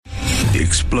The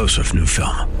explosive new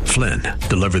film, Flynn,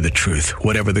 deliver the truth,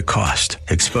 whatever the cost,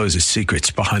 exposes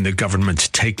secrets behind the government's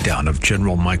takedown of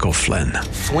General Michael Flynn.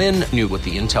 Flynn knew what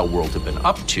the intel world had been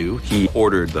up to. He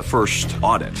ordered the first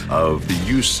audit of the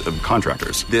use of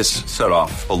contractors. This set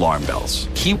off alarm bells.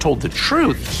 He told the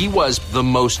truth. He was the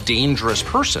most dangerous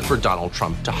person for Donald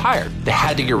Trump to hire. They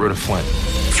had to get rid of Flynn.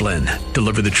 Flynn,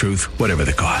 deliver the truth, whatever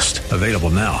the cost. Available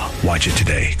now. Watch it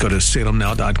today. Go to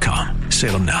salemnow.com.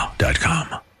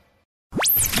 salemnow.com.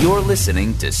 You're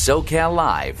listening to SoCal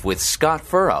Live with Scott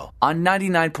Furrow on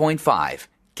 99.5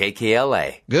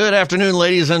 KKLA. Good afternoon,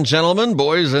 ladies and gentlemen,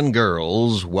 boys and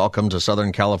girls. Welcome to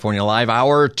Southern California Live,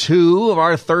 Hour 2 of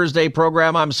our Thursday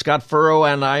program. I'm Scott Furrow,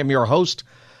 and I am your host.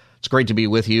 It's great to be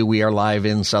with you. We are live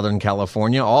in Southern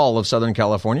California, all of Southern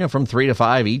California, from 3 to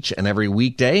 5 each and every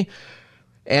weekday.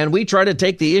 And we try to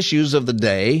take the issues of the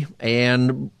day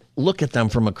and look at them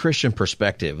from a Christian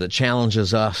perspective that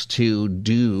challenges us to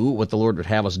do what the Lord would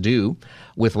have us do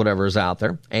with whatever is out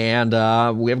there. And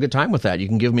we have a good time with that. You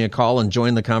can give me a call and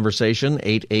join the conversation,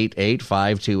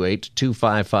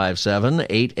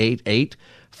 888-528-2557,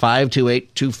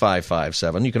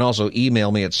 888-528-2557. You can also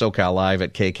email me at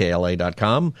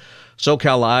socallive@kkla.com,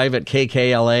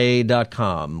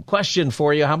 socallive@kkla.com. Question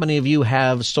for you, how many of you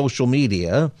have social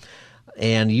media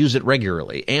and use it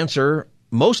regularly? Answer,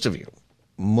 most of you.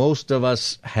 Most of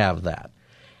us have that.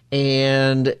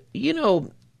 And, you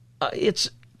know,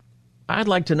 I'd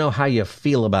like to know how you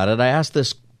feel about it. I asked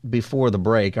this before the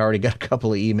break. I already got a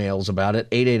couple of emails about it,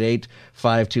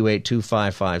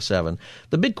 888-528-2557.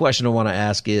 The big question I want to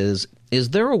ask is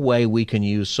there a way we can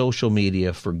use social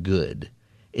media for good?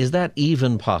 Is that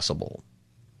even possible?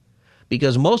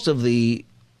 Because most of the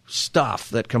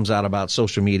stuff that comes out about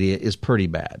social media is pretty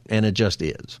bad, and it just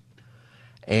is.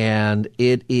 And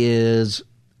it is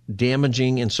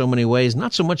damaging in so many ways,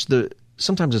 not so much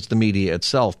sometimes it's the media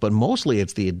itself, but mostly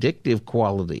it's the addictive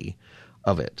quality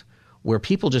of it, where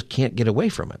people just can't get away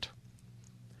from it.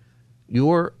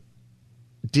 Your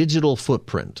digital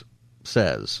footprint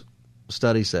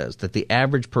study says that the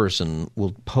average person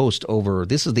will post over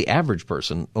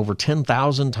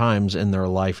 10,000 times in their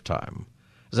lifetime.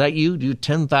 Is that you? Do you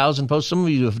 10,000 posts? Some of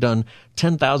you have done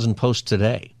 10,000 posts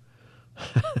today.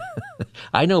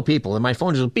 I know people, and my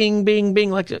phone just bing, bing,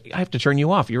 bing, like I have to turn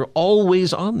you off. You're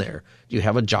always on there. Do you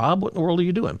have a job? What in the world are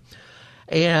you doing?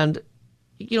 And,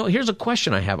 you know, here's a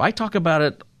question I have. I talk about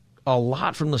it a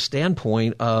lot from the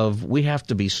standpoint of we have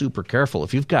to be super careful.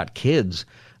 If you've got kids,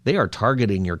 they are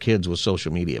targeting your kids with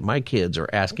social media. My kids are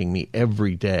asking me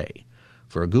every day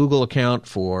for a Google account,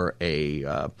 for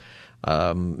a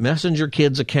Messenger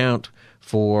Kids account,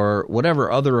 for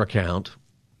whatever other account.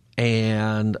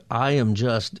 And I am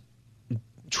just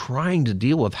trying to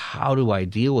deal with how do I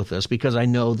deal with this, because I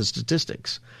know the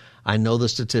statistics. I know the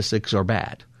statistics are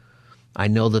bad. I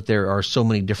know that there are so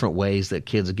many different ways that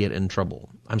kids get in trouble.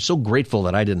 I'm so grateful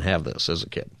that I didn't have this as a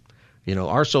kid. You know,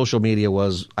 our social media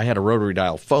was, I had a rotary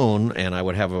dial phone and I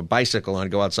would have a bicycle and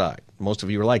I'd go outside. Most of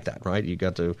you are like that, right? You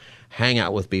got to hang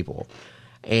out with people.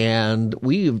 And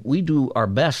we do our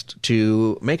best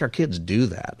to make our kids do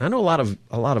that. I know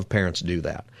a lot of parents do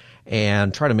that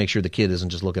and try to make sure the kid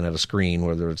isn't just looking at a screen,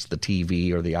 whether it's the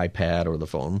TV or the iPad or the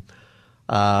phone.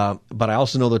 But I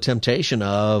also know the temptation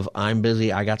of, I'm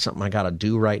busy, I got something I got to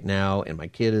do right now, and my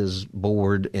kid is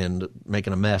bored and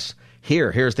making a mess.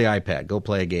 Here's the iPad. Go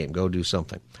play a game. Go do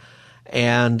something.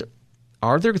 And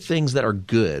are there things that are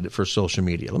good for social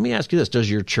media? Let me ask you this. Does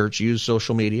your church use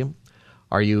social media?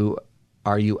 Are you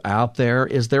out there?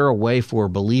 Is there a way for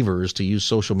believers to use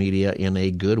social media in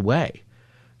a good way?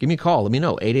 Give me a call. Let me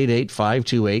know.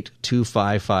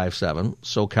 888-528-2557.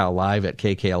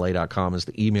 SoCalLive@KKLA.com is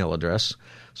the email address.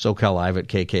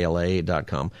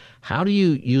 SoCalLive@KKLA.com. How do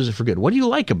you use it for good? What do you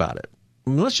like about it? I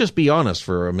mean, let's just be honest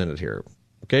for a minute here.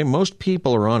 Okay, most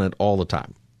people are on it all the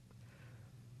time.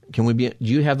 Do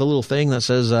you have the little thing that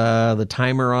says the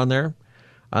timer on there?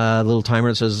 The little timer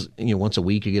that says, once a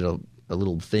week you get a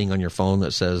little thing on your phone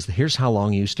that says, here's how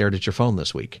long you stared at your phone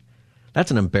this week. That's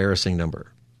an embarrassing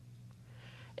number.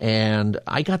 And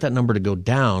I got that number to go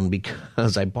down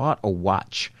because I bought a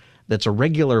watch that's a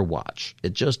regular watch.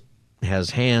 It just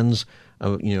has hands,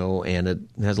 and it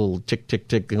has a little tick, tick,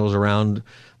 tick that goes around.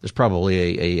 There's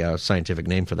probably a scientific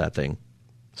name for that thing.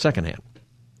 Secondhand.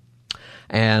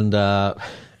 And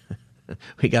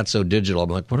we got so digital.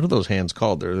 I'm like, what are those hands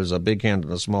called? There's a big hand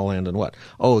and a small hand and what?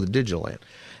 Oh, the digital hand.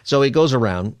 So it goes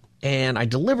around, and I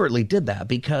deliberately did that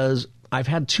because I've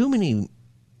had too many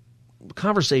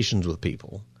conversations with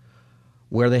people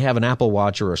where they have an Apple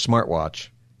Watch or a smartwatch,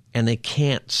 and they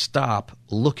can't stop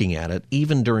looking at it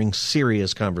even during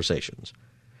serious conversations.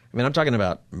 I mean, I'm talking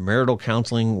about marital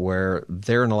counseling where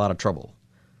they're in a lot of trouble.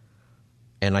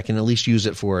 And I can at least use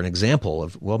it for an example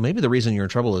of, well, maybe the reason you're in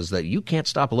trouble is that you can't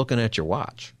stop looking at your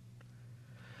watch.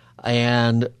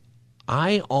 And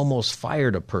I almost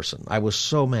fired a person. I was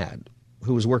so mad,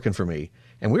 who was working for me.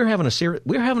 And we were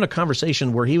having a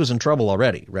conversation where he was in trouble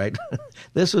already, right?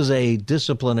 This was a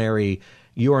disciplinary,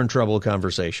 you're in trouble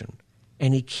conversation.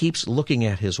 And he keeps looking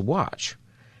at his watch.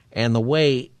 And the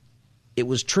way it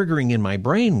was triggering in my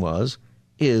brain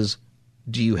is,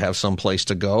 do you have some place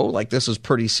to go? Like, this is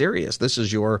pretty serious. This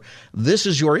is your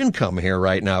income here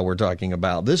right now we're talking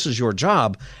about. This is your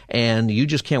job, and you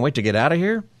just can't wait to get out of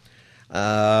here?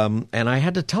 And I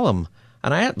had to tell him,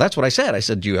 and that's what I said. I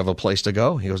said, do you have a place to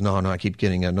go? He goes, no, I keep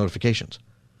getting notifications.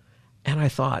 And I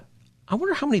thought, I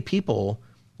wonder how many people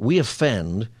we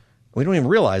offend. We don't even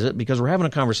realize it because we're having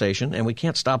a conversation, and we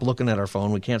can't stop looking at our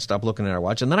phone. We can't stop looking at our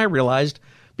watch. And then I realized,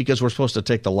 because we're supposed to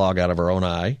take the log out of our own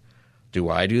eye, do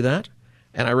I do that?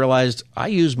 And I realized I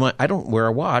don't wear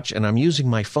a watch, and I'm using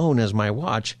my phone as my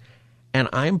watch, and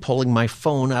I'm pulling my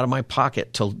phone out of my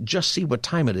pocket to just see what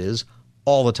time it is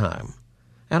all the time.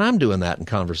 And I'm doing that in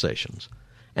conversations.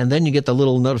 And then you get the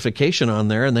little notification on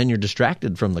there, and then you're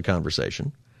distracted from the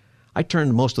conversation. I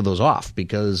turned most of those off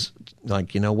because,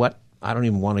 like, you know what? I don't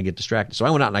even want to get distracted. So I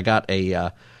went out and I got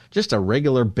just a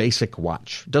regular basic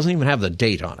watch. It doesn't even have the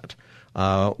date on it,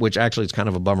 which actually is kind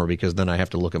of a bummer because then I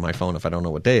have to look at my phone if I don't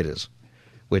know what day it is,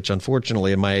 which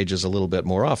unfortunately in my age is a little bit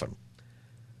more often.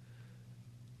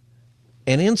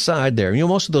 And inside there,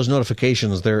 most of those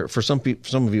notifications, for some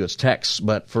of you it's text,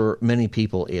 but for many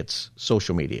people it's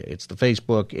social media. It's the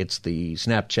Facebook, it's the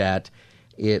Snapchat,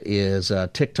 it is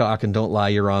TikTok, and don't lie,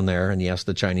 you're on there. And yes,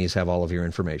 the Chinese have all of your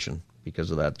information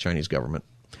because of that, the Chinese government.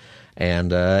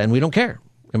 And we don't care.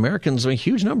 Americans,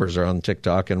 huge numbers are on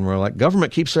TikTok, and we're like,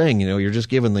 government keeps saying, you're just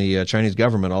giving the Chinese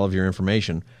government all of your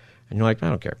information. And you're like, I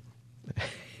don't care.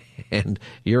 And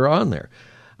you're on there.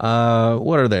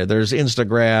 What are there? There's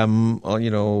Instagram,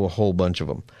 a whole bunch of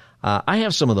them. I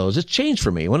have some of those. It's changed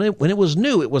for me. When it was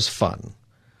new, it was fun.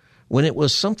 When it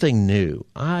was something new,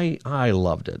 I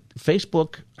loved it.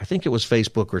 Facebook, I think it was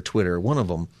Facebook or Twitter, one of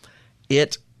them,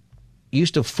 it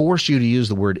used to force you to use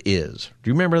the word is. Do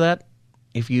you remember that?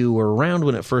 If you were around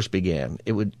when it first began,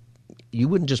 you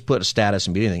wouldn't just put a status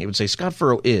and be anything. It would say Scott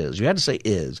Furrow is. You had to say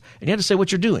is, and you had to say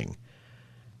what you're doing.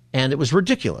 And it was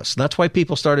ridiculous. That's why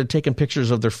people started taking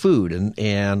pictures of their food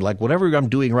and like, whatever I'm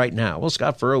doing right now. Well,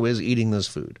 Scott Furrow is eating this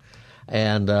food.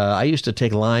 And I used to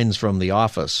take lines from The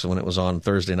Office when it was on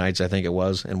Thursday nights, I think it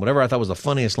was. And whatever I thought was the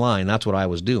funniest line, that's what I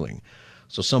was doing.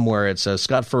 So somewhere it says,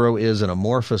 Scott Furrow is an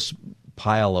amorphous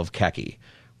pile of khaki,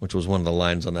 which was one of the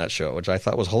lines on that show, which I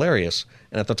thought was hilarious.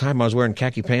 And at the time, I was wearing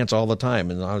khaki pants all the time,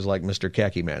 and I was like Mr.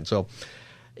 Khaki Man. So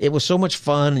it was so much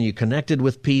fun, and you connected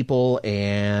with people,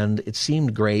 and it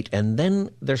seemed great. And then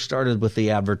there started with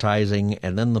the advertising,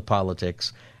 and then the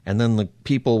politics, and then the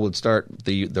people would start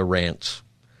the rants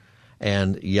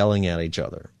and yelling at each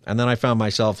other. And then I found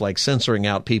myself like censoring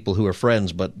out people who were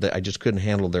friends, but I just couldn't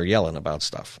handle their yelling about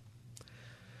stuff.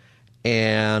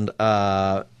 And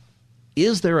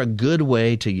is there a good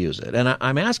way to use it? And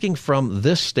I'm asking from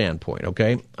this standpoint,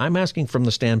 okay? I'm asking from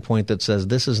the standpoint that says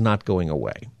this is not going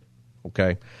away,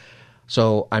 okay?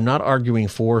 So I'm not arguing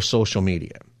for social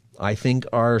media. I think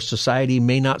our society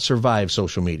may not survive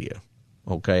social media,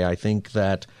 okay? I think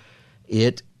that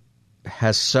it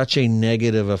has such a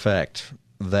negative effect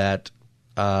that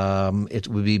it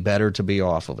would be better to be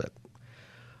off of it.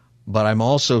 But I'm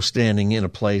also standing in a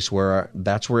place where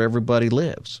that's where everybody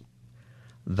lives.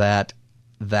 That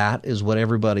is what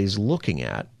everybody's looking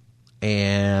at.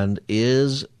 And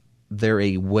is there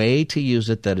a way to use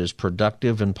it that is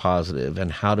productive and positive?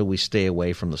 And how do we stay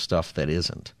away from the stuff that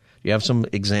isn't? Do you have some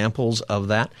examples of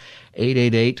that?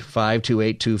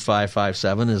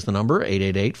 888-528-2557 is the number.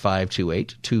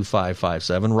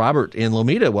 888-528-2557. Robert in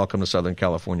Lomita, welcome to Southern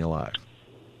California Live.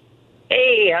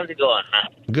 Hey, how's it going, man?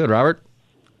 Good, Robert.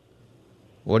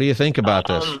 What do you think about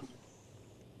this?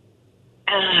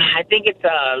 I think it's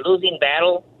a losing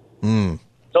battle.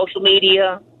 Social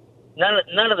media,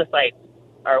 none of the sites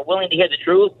are willing to hear the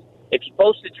truth. If you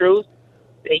post the truth,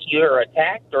 you're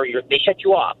attacked or they shut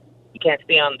you off. You can't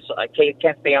stay on the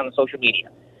social media.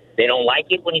 They don't like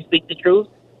it when you speak the truth,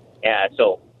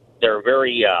 so they're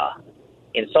very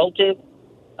insultive.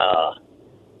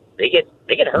 They get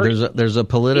hurt. There's a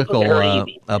political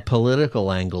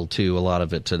angle to a lot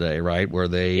of it today, right? Where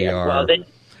they are.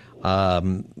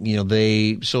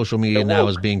 Social media now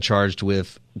is being charged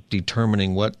with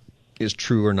determining what is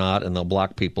true or not, and they'll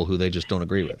block people who they just don't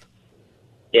agree with.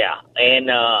 Yeah, and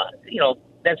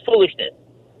that's foolishness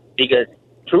because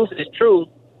truth is truth.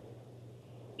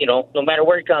 no matter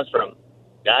where it comes from.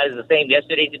 God is the same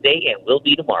yesterday, today, and will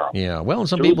be tomorrow. Yeah, well, and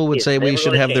some Truth people would say we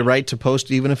should have the change. right to post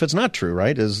even if it's not true,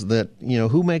 right? Is that,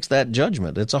 who makes that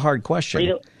judgment? It's a hard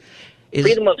question.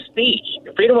 Freedom of speech.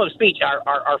 Freedom of speech.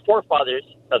 Our forefathers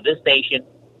of this nation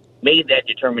made that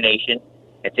determination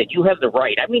and said, you have the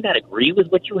right. I may not agree with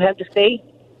what you have to say,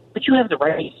 but you have the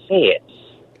right to say it.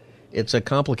 It's a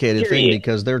complicated thing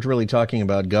because they're really talking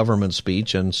about government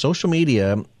speech, and social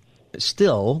media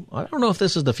still, I don't know if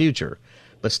this is the future,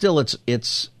 but still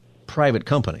it's private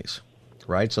companies,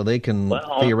 right? So they can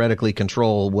theoretically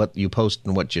control what you post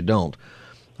and what you don't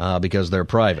because they're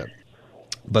private.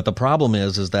 But the problem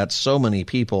is that so many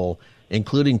people,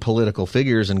 including political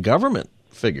figures and government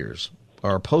figures,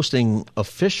 are posting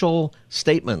official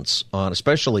statements on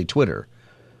especially Twitter.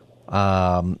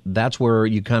 That's where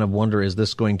you kind of wonder, is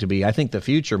this going to be, I think the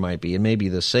future might be, and maybe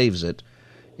this saves it,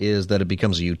 is that it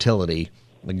becomes a utility.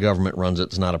 The government runs it.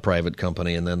 It's not a private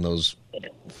company. And then those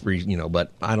free,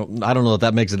 but I don't know if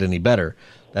that makes it any better.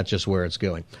 That's just where it's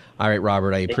going. All right,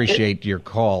 Robert, I appreciate your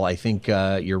call. I think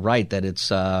you're right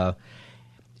that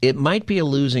it might be a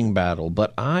losing battle,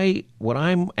 but what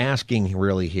I'm asking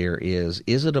really here is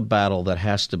it a battle that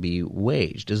has to be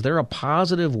waged? Is there a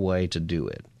positive way to do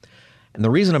it? And the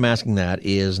reason I'm asking that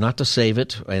is not to save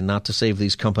it and not to save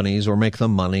these companies or make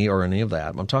them money or any of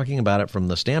that. I'm talking about it from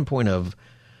the standpoint of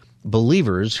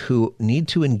believers who need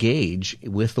to engage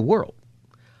with the world,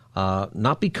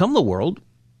 not become the world,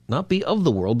 not be of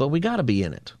the world, but we got to be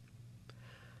in it.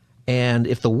 And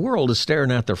if the world is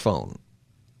staring at their phone,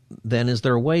 then is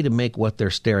there a way to make what they're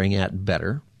staring at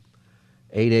better?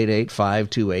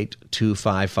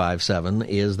 888-528-2557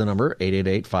 is the number,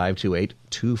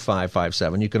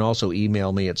 888-528-2557. You can also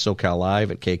email me at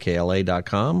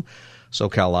SoCalLive@KKLA.com,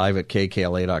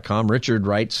 SoCalLive@KKLA.com. Richard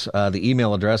writes the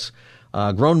email address,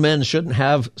 grown men shouldn't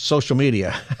have social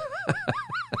media,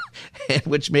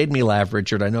 which made me laugh,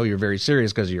 Richard. I know you're very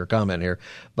serious because of your comment here,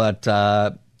 but,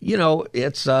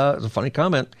 it's a funny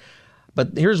comment.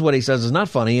 But here's what he says is not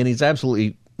funny, and it's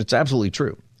absolutely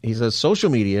true. He says,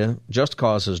 social media just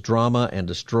causes drama and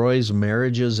destroys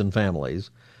marriages and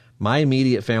families. My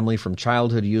immediate family from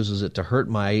childhood uses it to hurt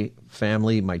my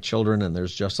family, my children, and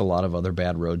there's just a lot of other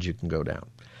bad roads you can go down.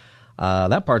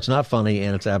 That part's not funny,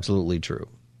 and it's absolutely true.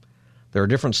 There are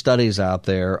different studies out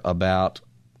there about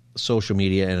social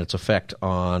media and its effect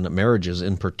on marriages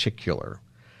in particular.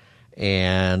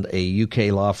 And a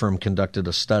UK law firm conducted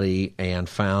a study and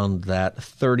found that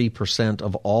 30%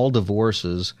 of all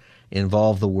divorces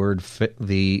involve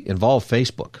involve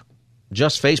Facebook,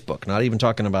 just Facebook, not even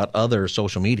talking about other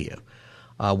social media.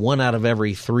 1 out of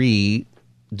every 3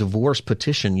 divorce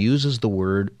petition uses the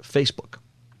word Facebook.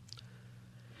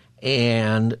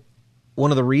 And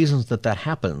one of the reasons that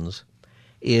happens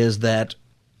is that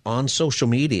on social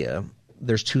media,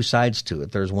 there's 2 sides to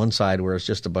it. There's one side where it's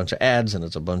just a bunch of ads and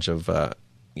it's a bunch of,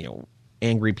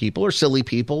 angry people or silly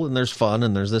people, and there's fun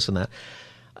and there's this and that.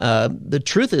 The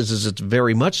truth is it's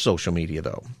very much social media,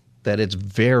 though, that it's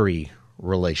very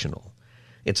relational.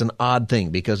 It's an odd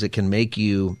thing because it can make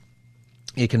you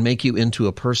into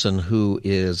a person who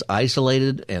is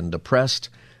isolated and depressed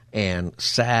and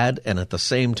sad, and at the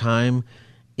same time,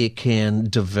 it can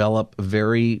develop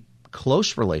very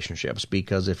close relationships,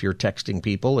 because if you're texting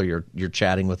people or you're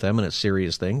chatting with them and it's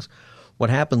serious things, what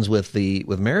happens with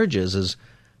marriages is,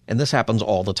 and this happens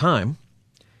all the time,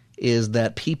 is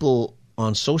that people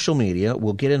on social media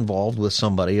will get involved with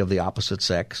somebody of the opposite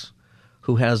sex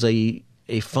who has a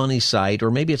funny site, or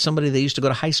maybe it's somebody they used to go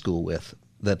to high school with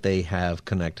that they have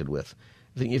connected with.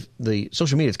 If the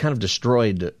social media has kind of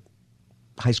destroyed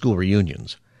high school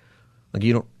reunions. Like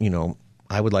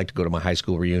I would like to go to my high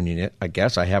school reunion. I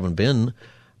guess I haven't been,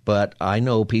 but I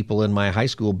know people in my high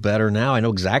school better now. I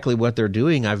know exactly what they're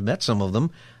doing. I've met some of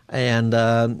them, and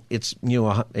it's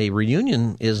a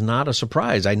reunion is not a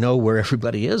surprise. I know where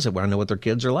everybody is. I know what their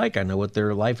kids are like. I know what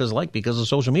their life is like because of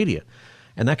social media,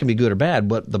 and that can be good or bad.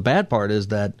 But the bad part is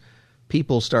that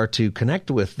people start to connect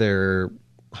with their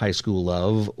high school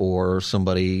love or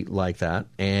somebody like that,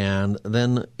 and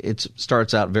then it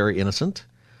starts out very innocent.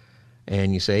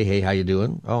 And you say, hey, how you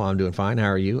doing? Oh, I'm doing fine. How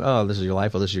are you? Oh, this is your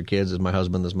life. Oh, this is your kids. This is my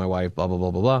husband. This is my wife, blah, blah, blah,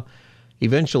 blah, blah.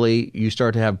 Eventually, you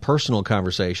start to have personal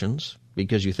conversations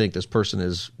because you think this person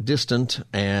is distant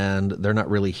and they're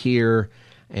not really here.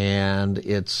 And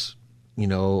it's,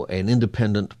 an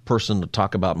independent person to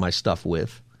talk about my stuff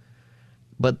with.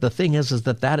 But the thing is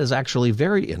that is actually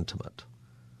very intimate.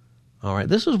 All right.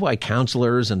 This is why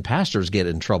counselors and pastors get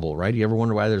in trouble, right? You ever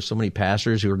wonder why there's so many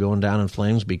pastors who are going down in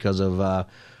flames because of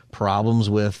problems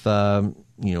with,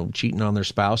 cheating on their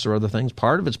spouse or other things?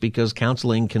 Part of it's because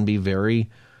counseling can be very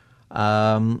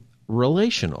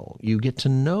relational. You get to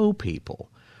know people,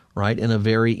 right, in a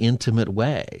very intimate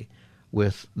way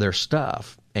with their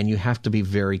stuff, and you have to be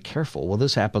very careful. Well,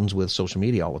 this happens with social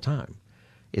media all the time,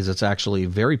 is it's actually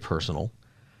very personal,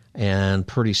 and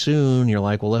pretty soon you're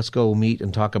like, well, let's go meet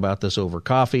and talk about this over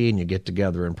coffee, and you get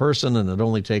together in person, and it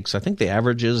only takes, I think the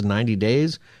average is 90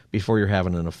 days before you're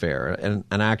having an affair, an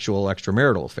actual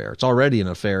extramarital affair. It's already an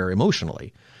affair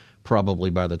emotionally, probably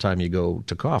by the time you go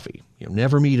to coffee. You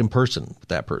never meet in person with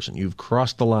that person. You've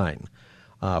crossed the line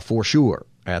for sure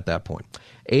at that point.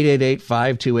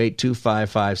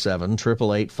 888-528-2557,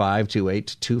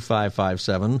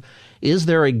 888-528-2557. Is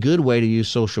there a good way to use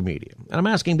social media? And I'm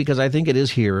asking because I think it is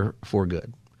here for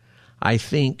good. I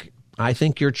think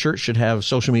your church should have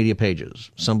social media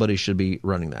pages. Somebody should be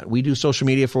running that. We do social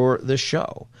media for this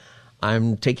show.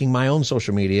 I'm taking my own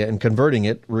social media and converting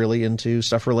it really into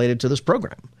stuff related to this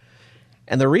program.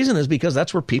 And the reason is because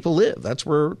that's where people live. That's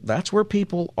where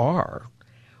people are.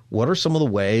 What are some of the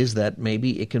ways that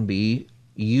maybe it can be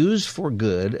used for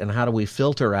good, and how do we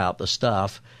filter out the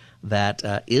stuff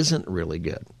that isn't really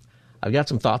good? I've got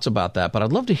some thoughts about that, but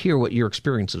I'd love to hear what your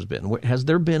experience has been. Has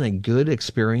there been a good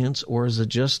experience, or is it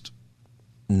just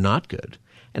not good?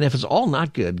 And if it's all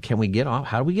not good, can we get off?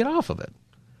 How do we get off of it?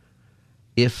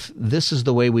 If this is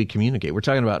the way we communicate, we're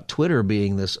talking about Twitter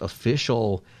being this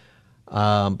official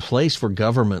place for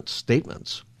government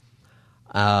statements.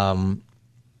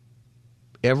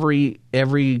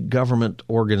 Every government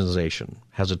organization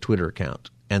has a Twitter account,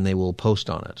 and they will post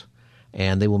on it,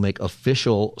 and they will make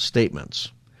official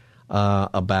statements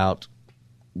about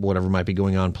whatever might be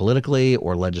going on politically,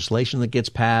 or legislation that gets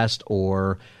passed,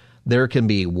 or there can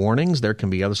be warnings, there can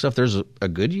be other stuff. There's a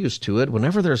good use to it.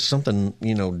 Whenever there's something,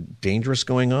 dangerous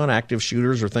going on, active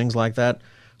shooters or things like that,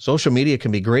 social media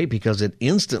can be great because it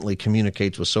instantly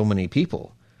communicates with so many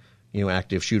people.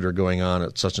 Active shooter going on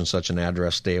at such and such an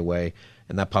address, stay away.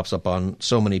 And that pops up on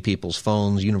so many people's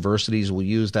phones. Universities will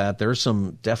use that. There's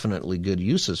some definitely good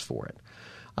uses for it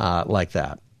like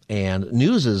that. And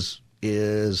news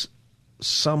is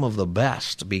some of the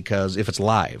best because if it's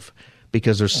live,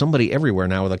 because there's somebody everywhere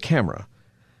now with a camera.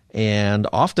 And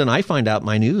often I find out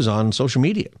my news on social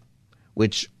media,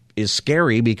 which is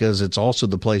scary because it's also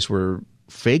the place where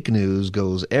fake news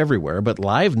goes everywhere. But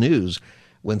live news,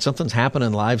 when something's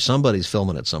happening live, somebody's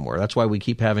filming it somewhere. That's why we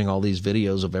keep having all these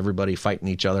videos of everybody fighting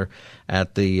each other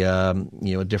at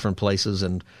the different places,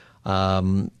 and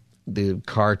the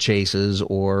car chases,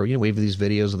 or we have these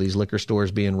videos of these liquor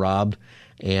stores being robbed.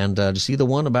 And to see the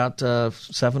one about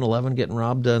 7-Eleven getting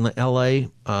robbed in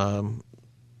L.A.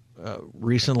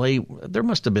 Recently, there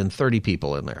must have been 30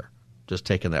 people in there just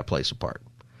taking that place apart.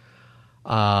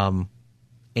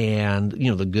 And,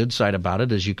 the good side about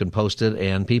it is you can post it,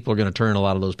 and people are going to turn a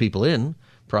lot of those people in,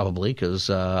 probably, because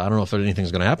I don't know if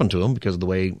anything's going to happen to them because of the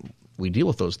way we deal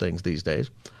with those things these days.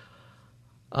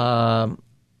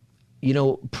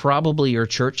 Probably your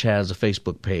church has a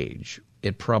Facebook page.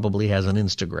 It probably has an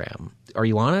Instagram. Are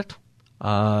you on it?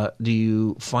 Do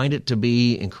you find it to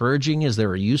be encouraging? Is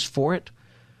there a use for it?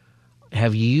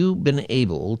 Have you been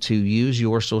able to use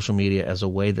your social media as a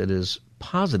way that is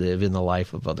positive in the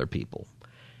life of other people?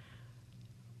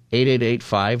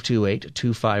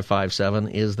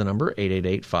 888-528-2557 is the number,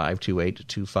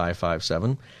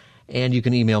 888-528-2557. And you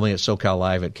can email me at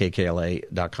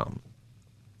socallive@kkla.com.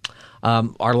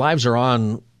 Our lives are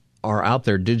out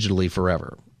there digitally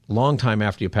forever. Long time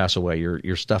after you pass away,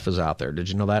 your stuff is out there. Did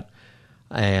you know that?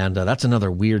 And that's another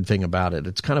weird thing about it.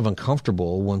 It's kind of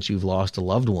uncomfortable once you've lost a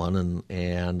loved one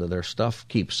and their stuff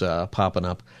keeps popping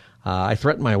up. I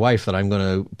threatened my wife that I'm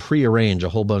going to prearrange a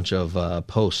whole bunch of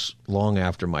posts long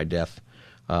after my death,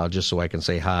 just so I can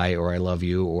say hi or I love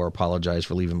you or apologize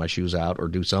for leaving my shoes out or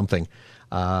do something.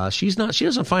 She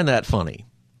doesn't find that funny.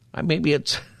 Maybe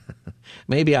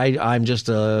I'm just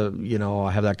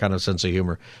I have that kind of sense of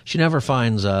humor. She never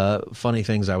finds funny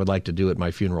things I would like to do at my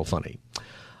funeral funny.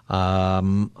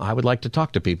 I would like to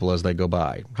talk to people as they go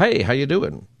by. Hey, how you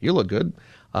doing? You look good.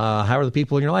 How are the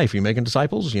people in your life? Are you making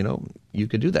disciples? You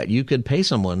could do that. You could pay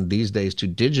someone these days to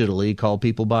digitally call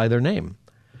people by their name.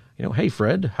 Hey,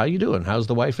 Fred, how you doing? How's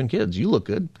the wife and kids? You look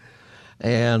good.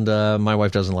 And my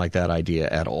wife doesn't like that idea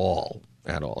at all.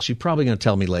 At all. She's probably going to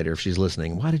tell me later if she's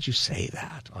listening, why did you say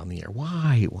that on the air?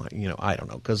 Why? I don't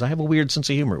know, because I have a weird sense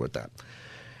of humor with that.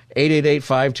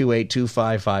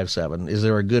 888-528-2557. Is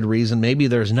there a good reason? Maybe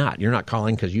there's not. You're not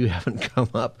calling because you haven't come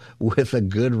up with a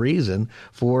good reason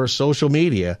for social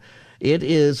media. It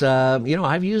is,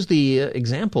 I've used the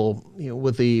example,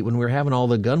 with when we were having all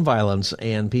the gun violence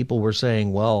and people were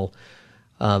saying, well,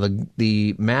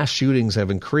 the mass shootings have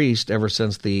increased ever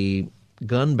since the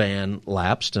gun ban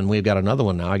lapsed, and we've got another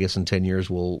one now. I guess in 10 years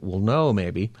we'll know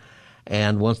maybe.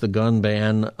 And once the gun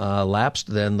ban lapsed,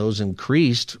 then those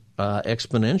increased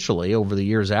exponentially over the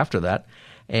years after that.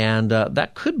 And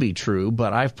that could be true,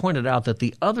 but I've pointed out that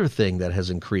the other thing that has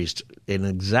increased in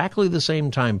exactly the same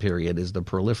time period is the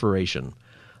proliferation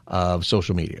of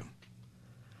social media.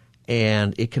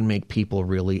 And it can make people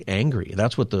really angry.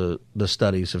 That's what the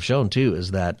studies have shown, too,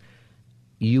 is that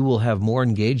you will have more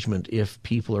engagement if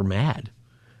people are mad,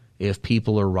 if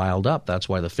people are riled up. That's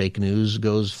why the fake news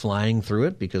goes flying through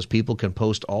it, because people can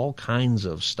post all kinds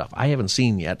of stuff. I haven't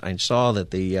seen yet. I saw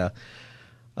that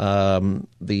in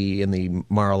the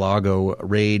Mar-a-Lago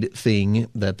raid thing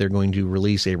that they're going to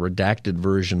release a redacted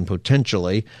version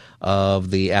potentially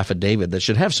of the affidavit that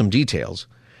should have some details.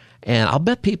 And I'll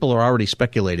bet people are already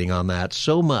speculating on that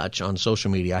so much on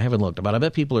social media. I haven't looked, but I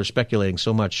bet people are speculating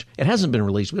so much. It hasn't been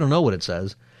released. We don't know what it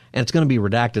says. And it's going to be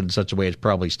redacted in such a way it's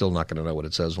probably still not going to know what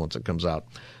it says once it comes out.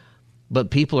 But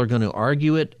people are going to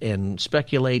argue it and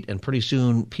speculate, and pretty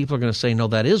soon people are going to say, no,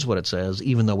 that is what it says,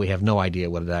 even though we have no idea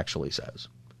what it actually says.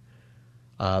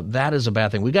 That is a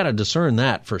bad thing. We got to discern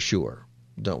that for sure,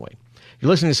 don't we? You're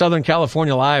listening to Southern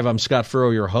California Live. I'm Scott Furrow,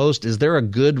 your host. Is there a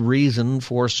good reason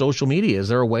for social media? Is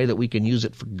there a way that we can use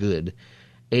it for good?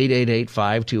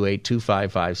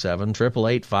 888-528-2557,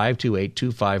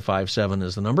 888-528-2557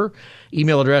 is the number.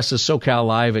 Email address is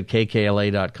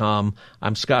socallive@kkla.com.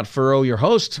 I'm Scott Furrow, your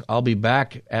host. I'll be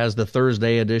back as the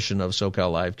Thursday edition of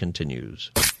SoCal Live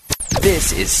continues.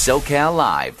 This is SoCal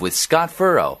Live with Scott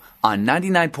Furrow on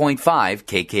 99.5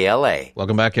 KKLA.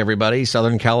 Welcome back, everybody.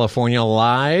 Southern California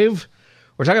Live.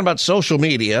 We're talking about social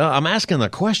media. I'm asking the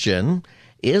question,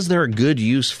 is there a good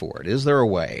use for it? Is there a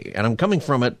way? And I'm coming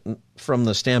from it from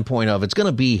the standpoint of it's going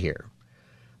to be here,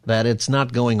 that it's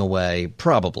not going away,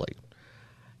 probably.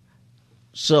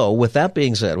 So with that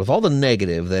being said, with all the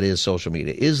negative that is social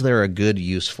media, is there a good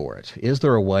use for it? Is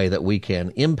there a way that we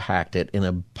can impact it in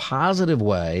a positive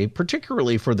way,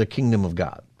 particularly for the kingdom of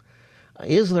God?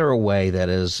 Is there a way that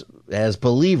as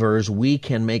believers we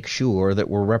can make sure that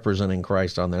we're representing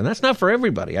Christ on there? And that's not for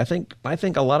everybody. I think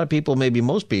a lot of people, maybe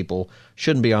most people,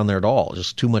 shouldn't be on there at all.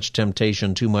 Just too much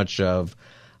temptation, too much of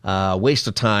waste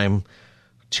of time,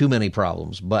 too many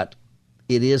problems. But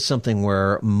it is something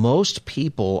where most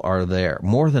people are there.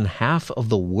 More than half of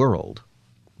the world,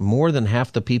 more than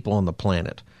half the people on the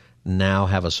planet now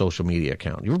have a social media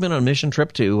account. You ever been on a mission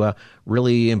trip to a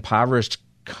really impoverished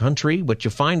country? What you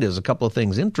find is a couple of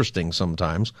things interesting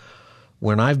sometimes.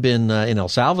 When I've been in El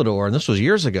Salvador, and this was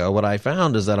years ago, what I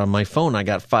found is that on my phone I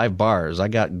got 5 bars. I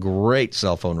got great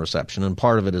cell phone reception, and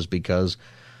part of it is because,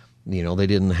 you know, they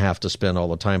didn't have to spend all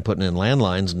the time putting in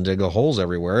landlines and dig holes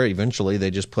everywhere. Eventually they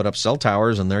just put up cell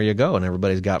towers, and there you go, and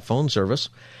everybody's got phone service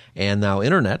and now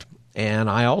internet.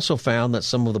 And I also found that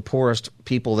some of the poorest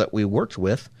people that we worked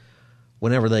with,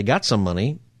 whenever they got some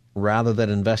money, rather than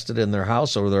invest it in their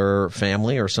house or their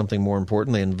family or something more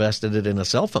important, they invested it in a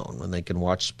cell phone, and they can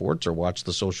watch sports or watch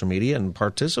the social media and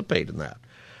participate in that.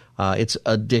 It's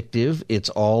addictive. It's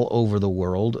all over the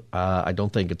world. I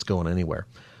don't think it's going anywhere.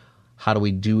 How do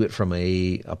we do it from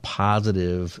a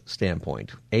positive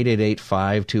standpoint?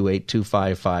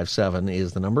 888-528-2557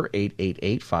 is the number,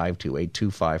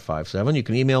 888-528-2557. You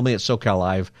can email me at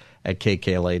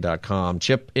socallive@kkla.com.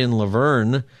 Chip in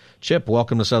Laverne. Chip,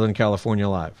 welcome to Southern California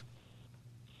Live.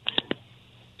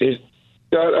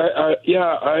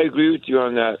 I agree with you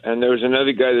on that. And there was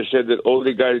another guy that said that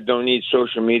older guys don't need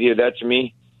social media. That's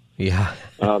me. Yeah.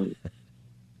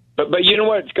 But you know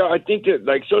what, Scott? I think that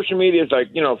like social media is like,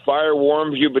 you know, fire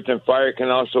warms you, but then fire can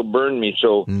also burn me.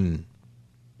 So, you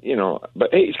know.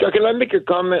 But hey, Scott, can I make a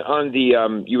comment on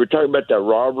the? You were talking about that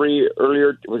robbery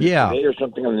earlier. Was it today or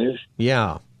something on the news?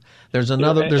 Yeah. There's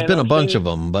another. There's been a bunch of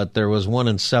them, but there was one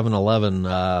in 7-Eleven.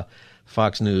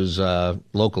 Fox News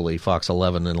locally, Fox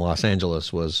 11 in Los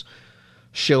Angeles, was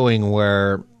showing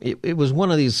where it was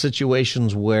one of these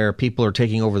situations where people are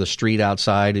taking over the street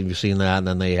outside. Have you seen that? And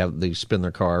then they spin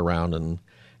their car around, and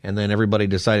then everybody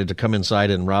decided to come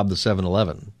inside and rob the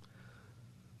 7-Eleven.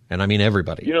 And I mean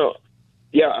everybody. You know.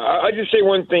 Yeah, I just say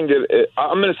one thing that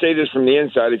I'm going to say this from the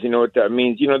inside, if you know what that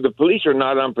means. You know, the police are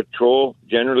not on patrol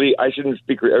generally. I shouldn't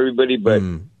speak for everybody, but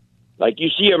like you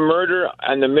see a murder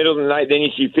in the middle of the night, then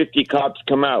you see 50 cops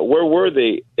come out. Where were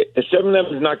they? The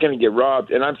 7-Eleven is not going to get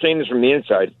robbed, and I'm saying this from the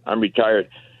inside. I'm retired.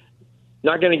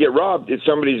 Not going to get robbed if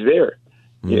somebody's there.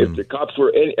 If the cops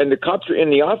were, and the cops are in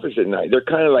the office at night, they're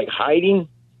kind of like hiding.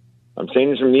 I'm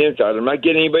saying this from the inside. I'm not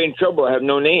getting anybody in trouble. I have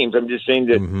no names. I'm just saying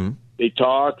that. They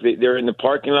talk. They're in the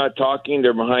parking lot talking.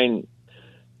 They're behind,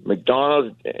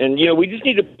 McDonald's, and we just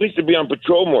need the police to be on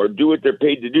patrol more, do what they're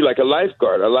paid to do, like a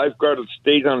lifeguard. A lifeguard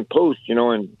stays on post,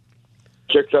 and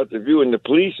checks out the view. And the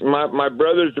police, my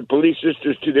brothers, the police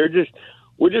sisters too,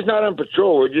 we're just not on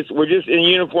patrol. We're just in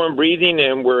uniform breathing,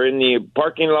 and we're in the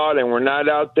parking lot, and we're not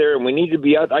out there, and we need to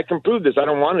be out. I can prove this. I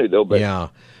don't want to though. But yeah,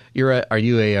 are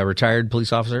you a retired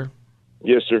police officer?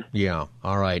 Yes, sir. Yeah.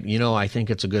 All right. I think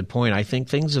it's a good point. I think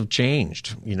things have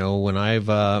changed. When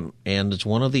and it's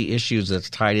one of the issues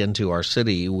that's tied into our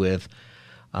city with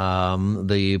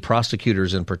the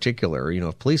prosecutors in particular.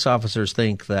 If police officers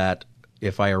think that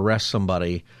if I arrest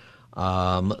somebody,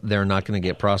 they're not going to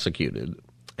get prosecuted.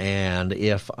 And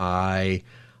if I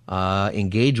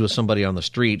engage with somebody on the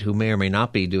street who may or may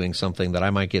not be doing something that I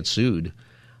might get sued,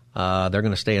 they're going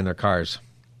to stay in their cars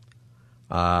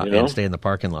and stay in the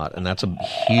parking lot. And that's a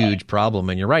huge problem.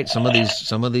 And you're right. Some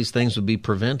of these things would be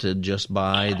prevented just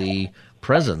by the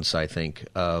presence, I think,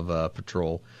 of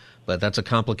patrol. But that's a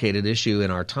complicated issue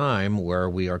in our time where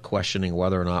we are questioning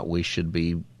whether or not we should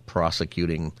be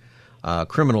prosecuting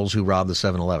criminals who robbed the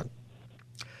 7-Eleven.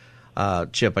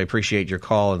 Chip, I appreciate your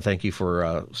call and thank you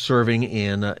for serving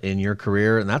in your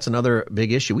career. And that's another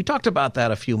big issue. We talked about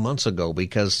that a few months ago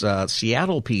because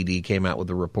Seattle PD came out with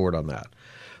a report on that,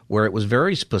 where it was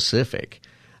very specific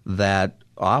that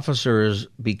officers,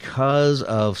 because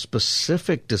of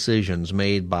specific decisions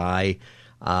made by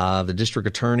the district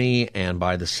attorney and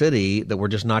by the city, that we're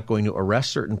just not going to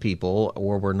arrest certain people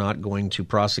or we're not going to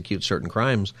prosecute certain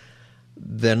crimes,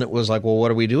 then it was like, well,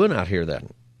 what are we doing out here then?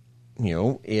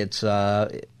 It's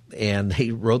and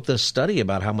they wrote this study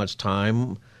about how much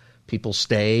time people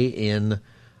stay in,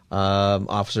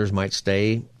 officers might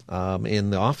stay in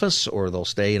the office, or they'll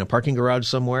stay in a parking garage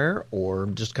somewhere, or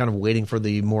just kind of waiting for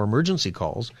the more emergency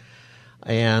calls.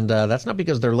 And that's not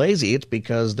because they're lazy. It's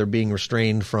because they're being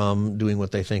restrained from doing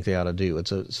what they think they ought to do.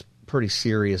 It's a pretty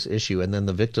serious issue. And then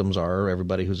the victims are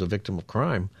everybody who's a victim of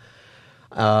crime.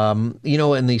 And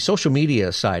the social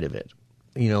media side of it,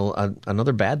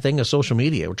 another bad thing is social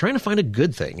media. We're trying to find a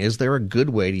good thing. Is there a good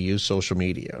way to use social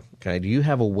media? Okay. Do you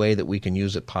have a way that we can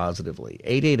use it positively?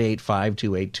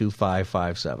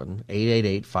 888-528-2557.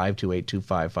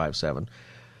 888-528-2557.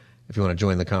 If you want to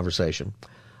join the conversation.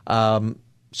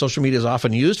 Social media is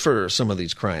often used for some of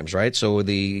these crimes, right? So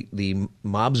the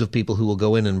mobs of people who will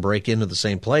go in and break into the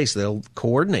same place, they'll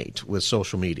coordinate with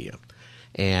social media.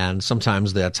 And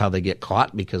sometimes that's how they get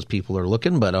caught because people are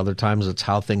looking, but other times it's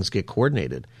how things get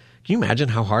coordinated. Can you imagine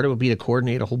how hard it would be to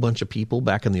coordinate a whole bunch of people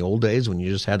back in the old days when you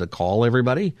just had to call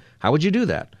everybody? How would you do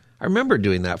that? I remember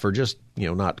doing that for just,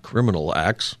 not criminal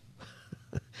acts.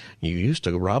 You used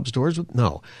to rob stores with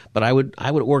no, but I would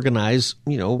organize,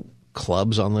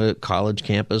 clubs on the college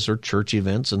campus or church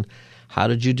events. And how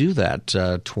did you do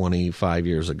that 25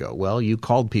 years ago? Well, you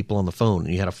called people on the phone,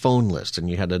 and you had a phone list, and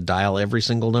you had to dial every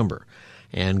single number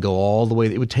and go all the way.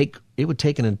 It would take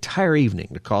an entire evening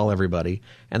to call everybody,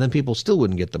 and then people still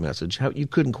wouldn't get the message. You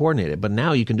couldn't coordinate it, but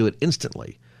now you can do it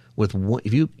instantly.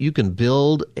 If you can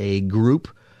build a group,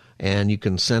 and you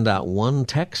can send out one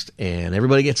text, and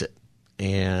everybody gets it.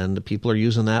 And people are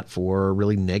using that for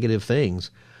really negative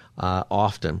things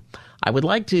often. I would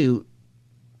like to,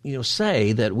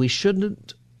 say that we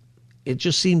shouldn't. It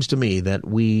just seems to me that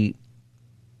we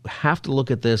have to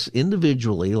look at this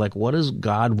individually. Like, what does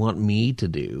God want me to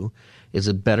do? Is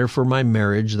it better for my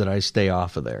marriage that I stay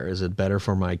off of there? Is it better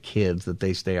for my kids that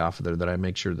they stay off of there, that I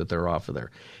make sure that they're off of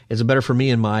there? Is it better for me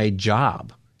in my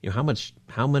job?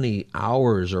 How many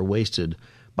hours are wasted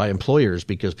by employers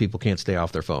because people can't stay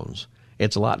off their phones?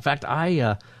 It's a lot. In fact,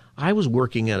 I was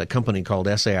working at a company called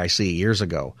SAIC years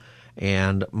ago,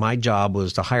 and my job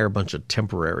was to hire a bunch of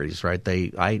temporaries, right?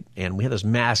 And we had this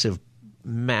massive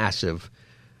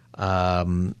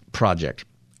project,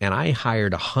 and I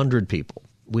hired 100 people.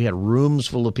 We had rooms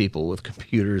full of people with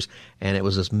computers, and it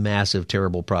was this massive,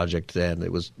 terrible project, and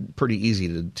it was pretty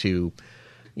easy to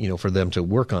for them to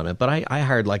work on it. But I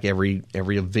hired like every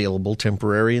available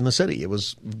temporary in the city. It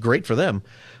was great for them.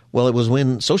 Well, it was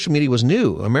when social media was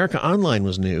new, America Online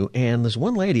was new, and this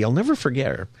one lady, I'll never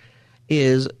forget her,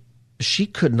 she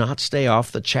could not stay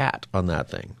off the chat on that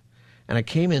thing. And I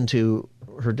came into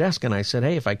her desk and I said,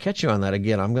 hey, if I catch you on that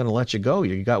again, I'm going to let you go.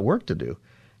 You got work to do.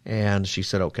 And she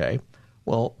said, okay.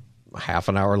 Well, half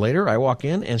an hour later, I walk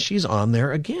in and she's on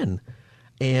there again.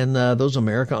 And those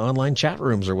America Online chat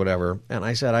rooms or whatever. And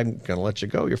I said, I'm going to let you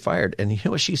go. You're fired. And you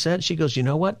know what she said? She goes, you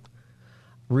know what?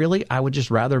 Really, I would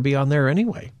just rather be on there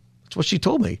anyway. That's what she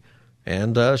told me.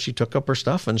 And she took up her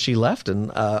stuff and she left.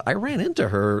 And I ran into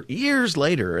her years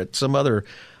later at some other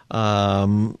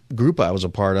group I was a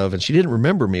part of. And she didn't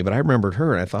remember me, but I remembered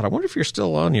her. And I thought, I wonder if you're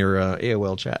still on your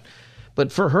AOL chat.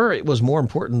 But for her, it was more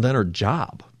important than her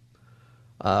job.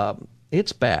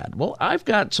 It's bad. Well, I've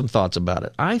got some thoughts about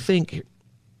it. I think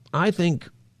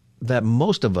that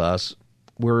most of us,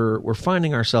 we're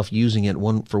finding ourselves using it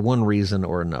for one reason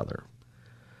or another.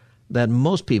 That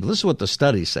most people, this is what the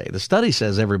studies say. The study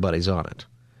says everybody's on it.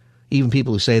 Even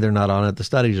people who say they're not on it, the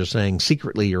studies are saying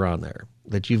secretly you're on there,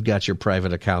 that you've got your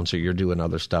private accounts or you're doing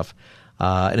other stuff.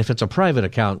 And if it's a private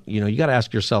account, you got to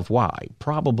ask yourself why.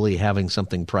 Probably having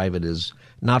something private is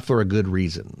not for a good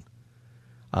reason.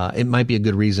 It might be a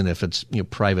good reason if it's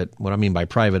private. What I mean by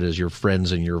private is your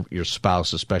friends and your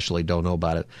spouse especially don't know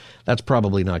about it. That's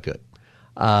probably not good.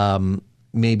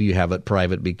 Maybe you have it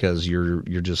private because you're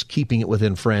just keeping it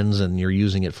within friends and you're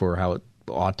using it for how it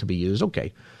ought to be used.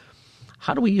 Okay.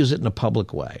 How do we use it in a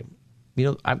public way?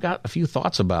 I've got a few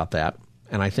thoughts about that,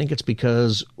 and I think it's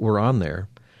because we're on there,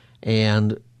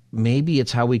 and maybe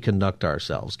it's how we conduct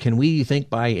ourselves. Can we think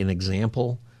by an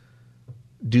example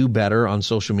do better on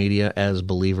social media as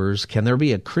believers? Can there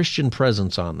be a Christian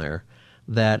presence on there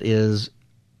that is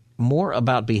more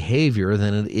about behavior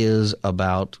than it is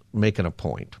about making a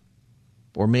point?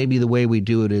 Or maybe the way we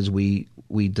do it is we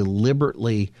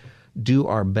deliberately do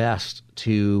our best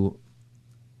to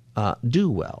do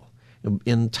well.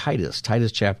 In Titus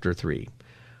chapter 3,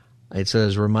 it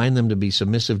says, remind them to be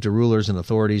submissive to rulers and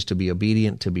authorities, to be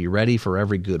obedient, to be ready for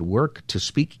every good work, to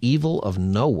speak evil of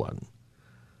no one.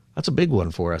 That's a big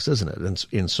one for us, isn't it?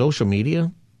 In social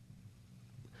media,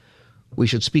 we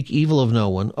should speak evil of no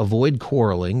one, avoid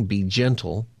quarreling, be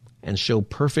gentle, and show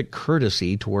perfect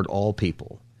courtesy toward all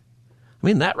people. I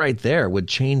mean, that right there would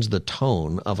change the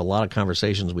tone of a lot of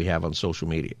conversations we have on social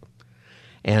media.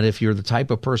 And if you're the type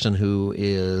of person who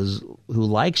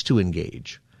likes to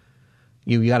engage,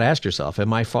 you got to ask yourself,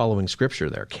 am I following Scripture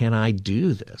there? Can I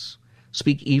do this?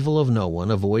 Speak evil of no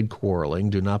one, avoid quarreling,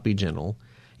 do not be gentle.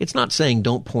 It's not saying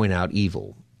don't point out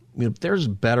evil. There's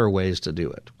better ways to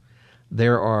do it.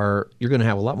 You're going to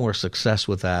have a lot more success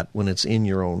with that when it's in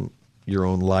your own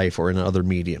life or in other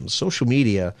mediums. Social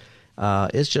media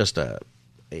is just a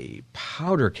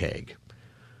powder keg.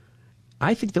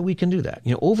 I think that we can do that.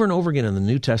 Over and over again in the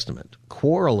New Testament,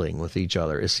 quarreling with each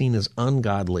other is seen as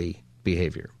ungodly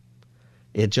behavior.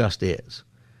 It just is.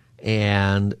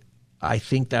 And I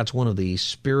think that's one of the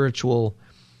spiritual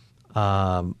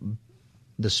problems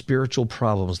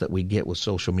that we get with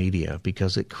social media,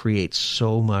 because it creates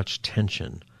so much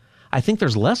tension. I think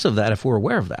there's less of that if we're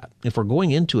aware of that. If we're going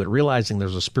into it realizing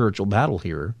there's a spiritual battle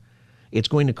here, it's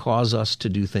going to cause us to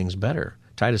do things better.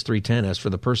 Titus 3:10, as for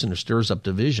the person who stirs up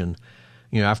division,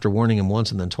 after warning him once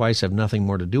and then twice, have nothing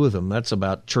more to do with him. That's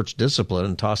about church discipline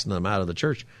and tossing them out of the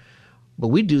church. But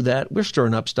we do that. We're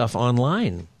stirring up stuff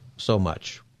online so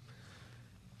much.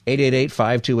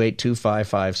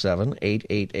 888-528-2557,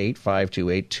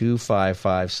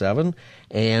 888-528-2557.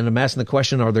 And I'm asking the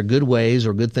question, are there good ways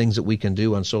or good things that we can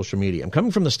do on social media? I'm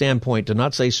coming from the standpoint to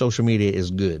not say social media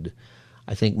is good.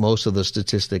 I think most of the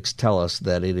statistics tell us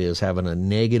that it is having a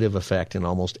negative effect in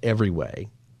almost every way,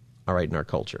 all right, in our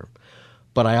culture.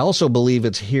 But I also believe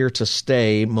it's here to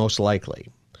stay, most likely.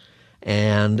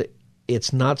 And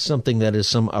it's not something that is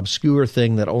some obscure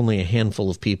thing that only a handful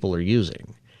of people are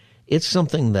using. It's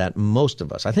something that most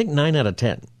of us, I think 9 out of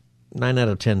 10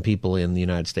 people in the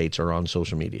United States are on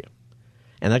social media.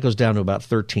 And that goes down to about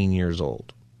 13 years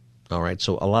old. All right,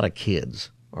 so a lot of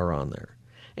kids are on there.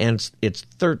 And it's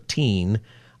 13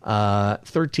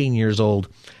 years old,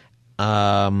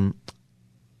 and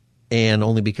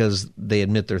only because they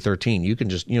admit they're 13. You can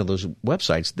just, those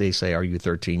websites, they say, are you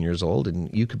 13 years old? And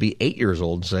you could be 8 years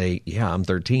old and say, yeah, I'm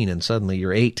 13, and suddenly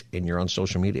you're 8 and you're on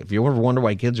social media. If you ever wonder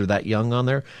why kids are that young on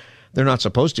there, they're not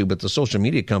supposed to, but the social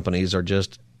media companies are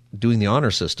just doing the honor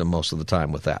system most of the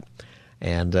time with that.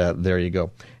 And there you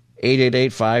go.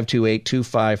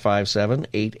 888-528-2557,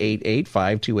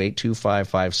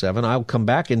 888-528-2557. I'll come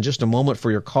back in just a moment for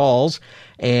your calls.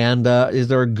 And is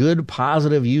there good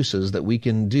positive uses that we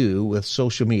can do with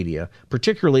social media,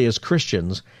 particularly as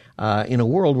Christians, in a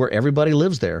world where everybody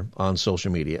lives there on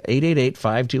social media?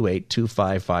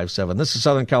 888-528-2557. This is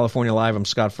Southern California Live. I'm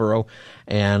Scott Furrow,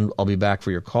 and I'll be back for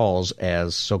your calls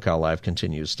as SoCal Live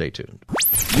continues. Stay tuned.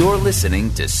 You're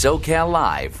listening to SoCal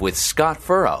Live with Scott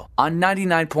Furrow on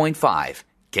 99.5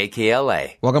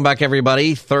 KKLA. Welcome back,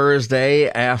 everybody. Thursday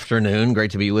afternoon.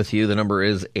 Great to be with you. The number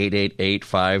is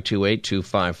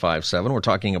 888-528-2557. We're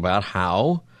talking about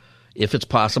how, if it's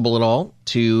possible at all,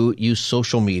 to use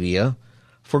social media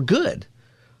for good.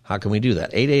 How can we do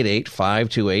that?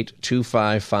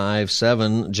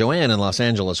 888-528-2557. Joanne in Los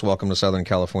Angeles, welcome to Southern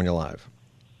California Live.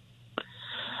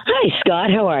 Hi,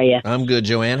 Scott. How are you? I'm good,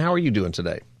 Joanne. How are you doing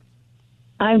today?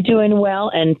 I'm doing well,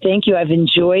 and thank you. I've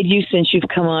enjoyed you since you've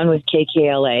come on with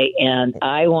KKLA, and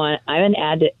I'm an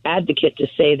advocate to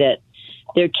say that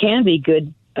there can be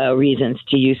good reasons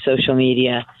to use social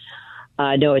media.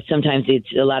 No, sometimes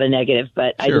it's a lot of negative,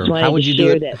 but sure. I just wanted to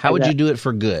share that. How would you do it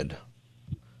for good?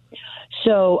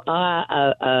 So,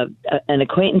 an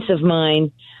acquaintance of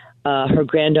mine, her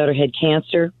granddaughter had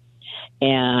cancer,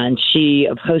 and she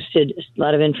posted a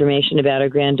lot of information about her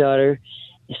granddaughter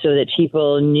so that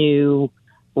people knew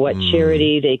what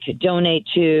charity they could donate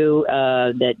to,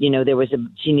 that,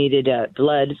 she needed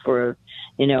blood for,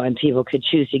 and people could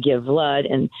choose to give blood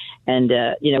and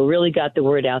really got the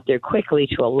word out there quickly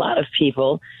to a lot of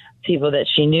people that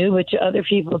she knew, but to other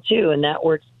people too. And that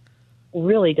works,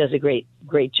 really does a great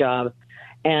job.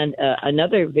 And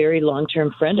another very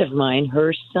long-term friend of mine,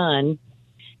 her son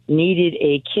needed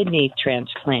a kidney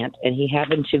transplant, and he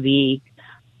happened to be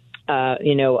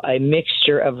a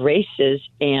mixture of races,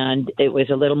 and it was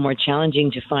a little more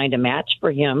challenging to find a match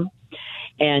for him.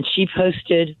 And she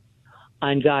posted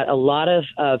and got a lot of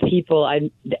people.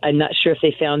 I'm not sure if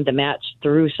they found the match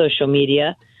through social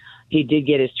media. He did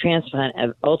get his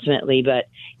transplant ultimately, but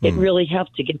it really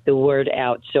helped to get the word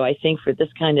out. So I think for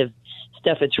this kind of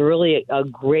stuff, it's really a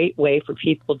great way for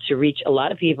people to reach a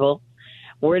lot of people,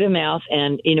 word of mouth,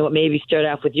 and, maybe start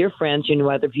off with your friends who know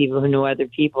other people who know other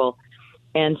people.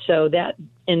 And so that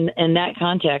in that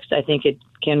context, I think it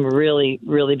can really,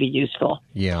 really be useful.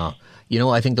 Yeah.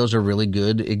 I think those are really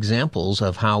good examples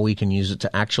of how we can use it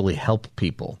to actually help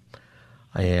people.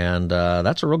 And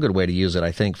that's a real good way to use it,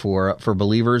 I think, for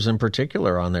believers in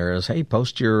particular on there is, hey,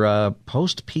 post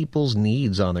people's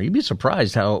needs on there. You'd be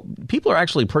surprised how people are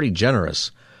actually pretty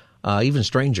generous, even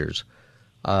strangers,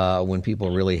 when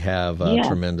people really have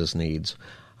tremendous needs.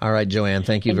 All right, Joanne,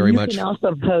 thank you very much. You can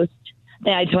also post.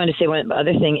 I just want to say one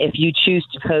other thing. If you choose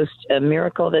to post a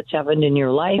miracle that's happened in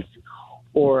your life,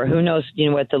 or who knows,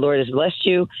 what the Lord has blessed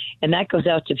you, and that goes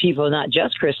out to people, not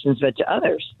just Christians, but to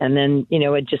others. And then,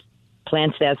 it just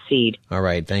plants that seed. All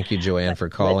right. Thank you, Joanne, for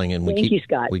calling. And thank you,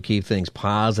 Scott. We keep things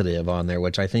positive on there,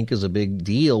 which I think is a big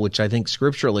deal, which I think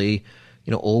scripturally,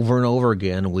 over and over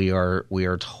again, we are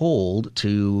told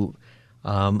to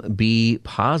be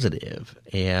positive.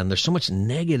 And there's so much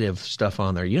negative stuff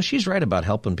on there. She's right about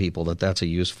helping people, that's a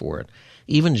use for it.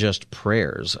 Even just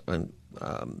prayers. And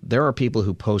there are people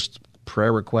who post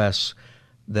prayer requests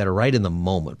that are right in the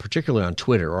moment, particularly on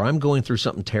Twitter, or I'm going through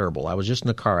something terrible. I was just in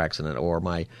a car accident, or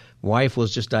my wife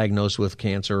was just diagnosed with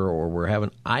cancer, or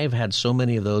I've had so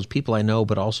many of those, people I know,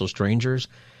 but also strangers.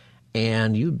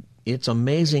 And it's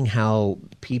amazing how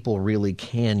people really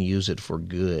can use it for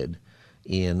good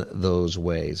in those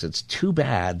ways. It's too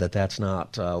bad that that's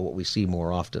not what we see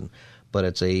more often, but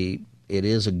it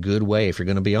is a good way, if you're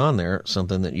going to be on there,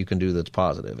 something that you can do that's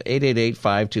positive.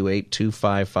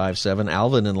 888-528-2557.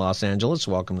 Alvin in Los Angeles,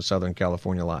 welcome to Southern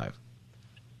California Live.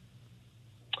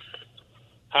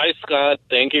 Hi, Scott.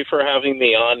 Thank you for having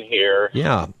me on here.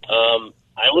 Yeah.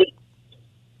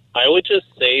 I would just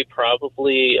say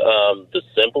probably the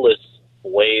simplest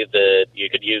way that you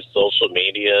could use social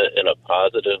media in a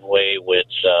positive way,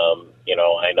 which,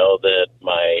 I know that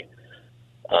my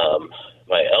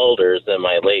elders and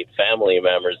my late family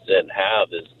members didn't have,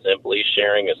 is simply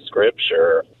sharing a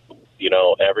scripture,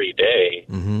 every day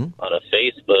on a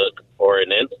Facebook or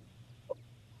an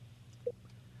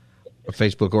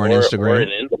Facebook or an Instagram.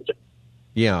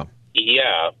 Yeah.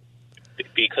 Yeah.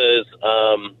 Because,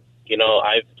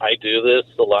 I do this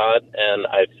a lot, and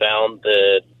I found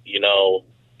that,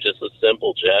 just a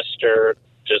simple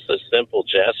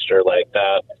gesture like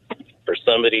that for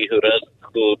somebody who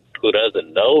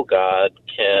doesn't know God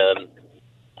can,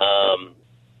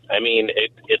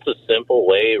 it's a simple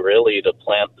way really to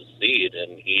plant the seed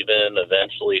and even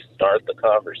eventually start the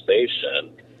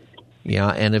conversation. Yeah,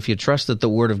 and if you trust that the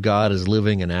Word of God is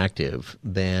living and active,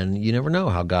 then you never know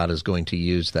how God is going to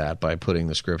use that by putting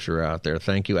the Scripture out there.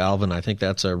 Thank you, Alvin. I think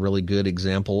that's a really good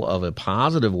example of a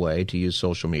positive way to use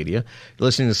social media. You're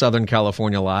listening to Southern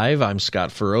California Live. I'm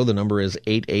Scott Furrow. The number is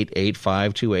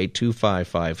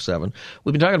 888-528-2557.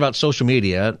 We've been talking about social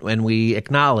media, and we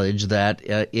acknowledge that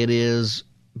it is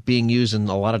being used in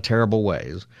a lot of terrible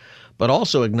ways, but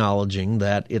also acknowledging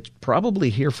that it's probably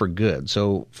here for good.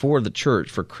 So for the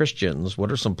church, for Christians,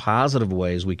 what are some positive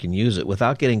ways we can use it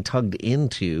without getting tugged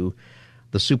into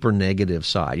the super negative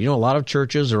side? A lot of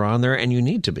churches are on there, and you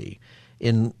need to be.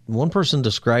 One person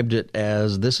described it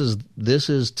as this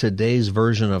is today's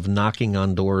version of knocking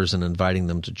on doors and inviting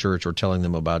them to church or telling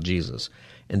them about Jesus,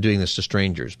 and doing this to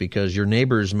strangers, because your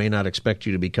neighbors may not expect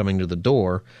you to be coming to the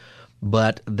door,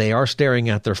 but they are staring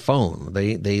at their phone.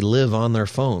 They live on their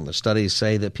phone. The studies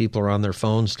say that people are on their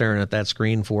phone staring at that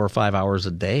screen 4 or 5 hours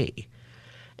a day.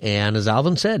 And as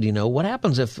Alvin said, what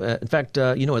happens if, in fact,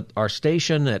 at our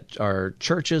station, at our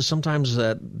churches, sometimes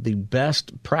the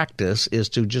best practice is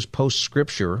to just post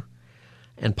scripture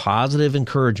and positive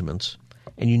encouragements,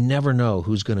 and you never know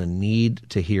who's going to need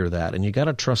to hear that. And you got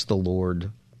to trust the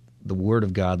Lord, the Word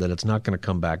of God, that it's not going to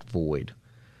come back void.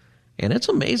 And it's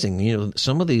amazing.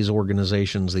 Some of these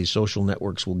organizations, these social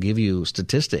networks will give you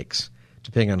statistics,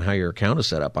 depending on how your account is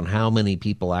set up, on how many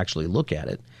people actually look at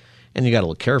it. And you got to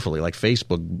look carefully. Like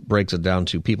Facebook breaks it down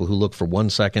to people who look for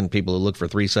 1 second, people who look for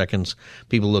 3 seconds,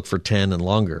 people who look for 10 and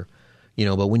longer.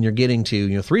 But when you're getting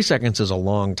to, 3 seconds is a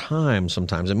long time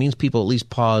sometimes. It means people at least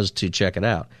pause to check it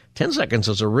out. 10 seconds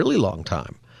is a really long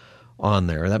time on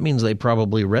there. That means they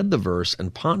probably read the verse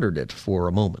and pondered it for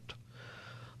a moment.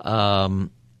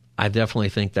 I definitely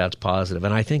think that's positive.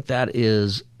 And I think that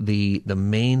is the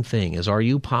main thing is, are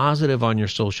you positive on your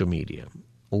social media?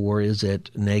 Or is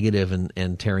it negative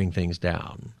and tearing things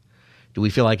down? Do we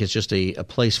feel like it's just a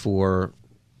place for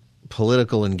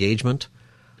political engagement?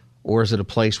 Or is it a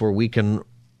place where we can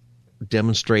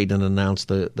demonstrate and announce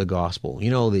the gospel?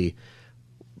 The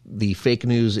fake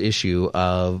news issue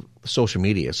of social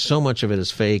media, so much of it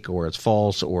is fake or it's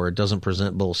false or it doesn't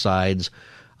present both sides,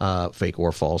 fake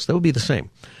or false. That would be the same.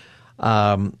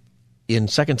 In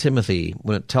 2 Timothy,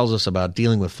 when it tells us about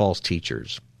dealing with false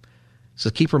teachers, so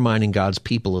keep reminding God's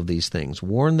people of these things.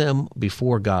 Warn them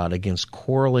before God against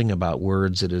quarreling about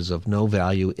words. It is of no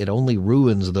value. It only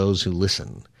ruins those who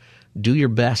listen. Do your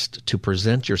best to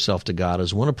present yourself to God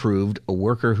as one approved, a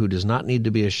worker who does not need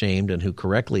to be ashamed and who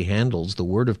correctly handles the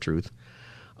word of truth.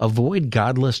 Avoid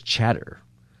godless chatter,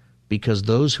 because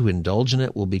those who indulge in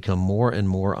it will become more and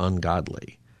more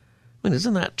ungodly. I mean,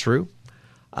 isn't that true?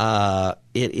 It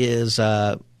is.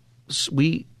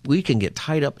 We can get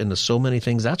tied up into so many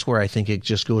things. That's where I think it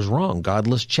just goes wrong.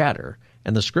 Godless chatter.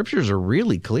 And the scriptures are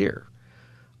really clear.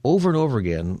 Over and over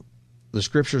again, the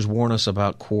scriptures warn us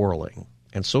about quarreling.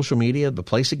 And social media, the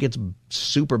place it gets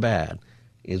super bad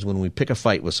is when we pick a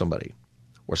fight with somebody,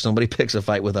 or somebody picks a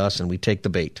fight with us and we take the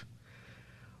bait.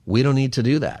 We don't need to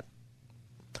do that.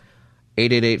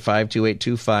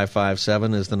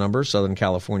 888-528-2557 is the number. Southern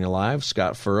California Live.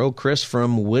 Scott Furrow. Chris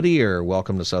from Whittier.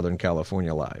 Welcome to Southern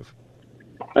California Live.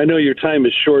 I know your time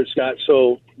is short, Scott,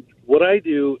 so what I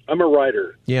do, I'm a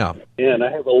writer. Yeah. And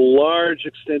I have a large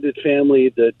extended family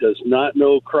that does not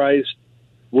know Christ,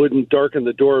 wouldn't darken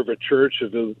the door of a church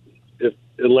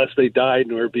unless they died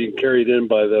and were being carried in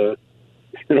by the,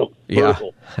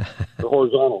 vertical, the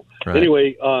horizontal. Right.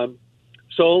 Anyway,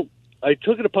 so I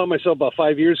took it upon myself about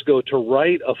 5 years ago to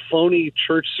write a phony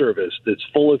church service that's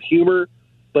full of humor,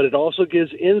 but it also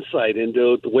gives insight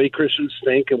into the way Christians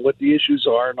think and what the issues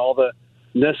are and all the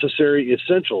necessary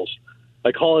essentials.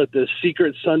 I call it the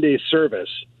Secret Sunday Service.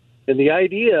 And the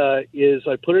idea is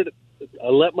I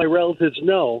let my relatives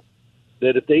know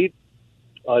that if they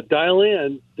dial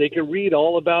in, they can read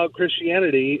all about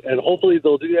Christianity, and hopefully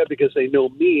they'll do that because they know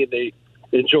me and they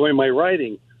enjoy my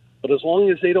writing. But as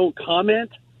long as they don't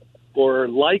comment or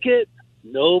like it,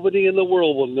 nobody in the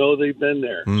world will know they've been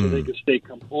there. So they can stay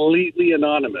completely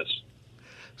anonymous.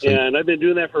 And I've been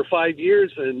doing that for 5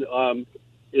 years, and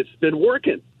it's been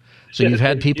working. So you've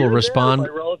had people respond. My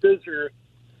relatives are.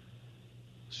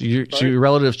 So your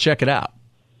relatives check it out.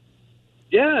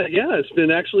 Yeah, it's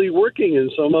been actually working, and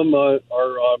some of them are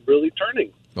really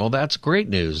turning. Well, that's great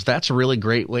news. That's a really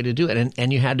great way to do it.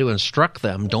 And you had to instruct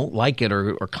them, don't like it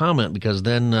or comment, because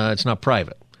then it's not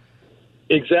private.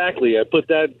 Exactly. I put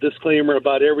that disclaimer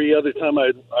about every other time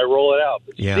I roll it out.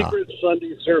 Yeah. Secret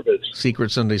Sunday Service.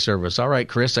 Secret Sunday Service. All right,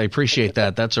 Chris, I appreciate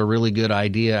that. That's a really good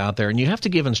idea out there. And you have to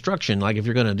give instruction, like if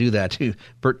you're going to do that too.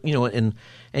 And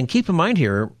keep in mind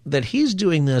here that he's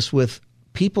doing this with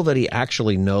people that he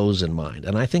actually knows in mind.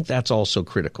 And I think that's also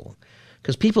critical,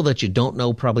 because people that you don't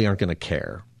know probably aren't going to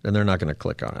care, and they're not going to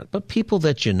click on it. But people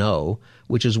that you know,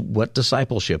 which is what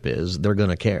discipleship is, they're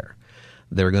going to care.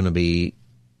 They're going to be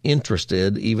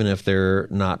interested, even if they're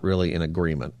not really in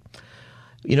agreement.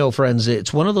 Friends,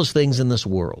 it's one of those things in this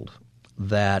world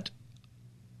that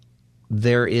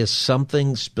there is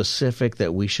something specific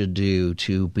that we should do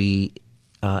to be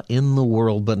in the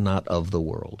world but not of the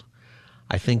world.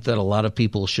 I think that a lot of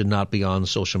people should not be on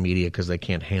social media because they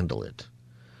can't handle it.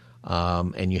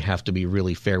 And you have to be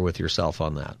really fair with yourself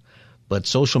on that. But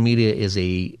social media is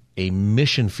a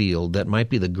mission field that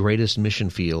might be the greatest mission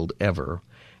field ever.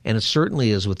 And it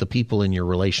certainly is with the people in your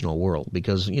relational world,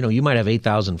 because, you might have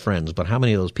 8,000 friends, but how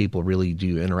many of those people really do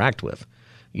you interact with?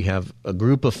 You have a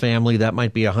group of family, that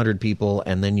might be 100 people,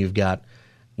 and then you've got,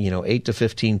 8 to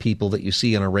 15 people that you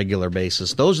see on a regular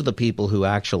basis, those are the people who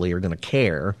actually are going to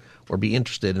care or be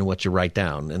interested in what you write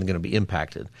down and going to be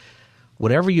impacted.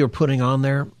 Whatever you're putting on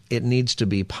there, it needs to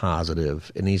be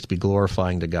positive. It needs to be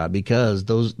glorifying to God, because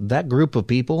that group of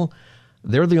people,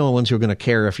 they're the only ones who are going to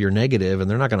care if you're negative,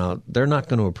 and they're not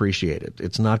going to appreciate it.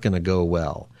 It's not going to go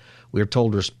well. We're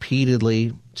told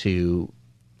repeatedly to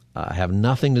have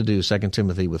nothing to do, 2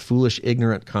 Timothy, with foolish,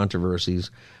 ignorant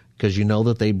controversies, because you know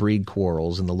that they breed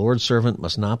quarrels. And the Lord's servant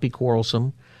must not be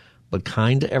quarrelsome, but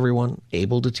kind to everyone,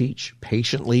 able to teach,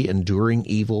 patiently enduring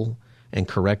evil, and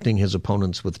correcting his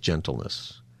opponents with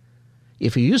gentleness.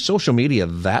 If you use social media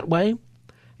that way,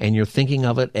 and you're thinking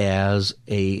of it as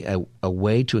a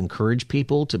way to encourage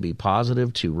people to be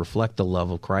positive, to reflect the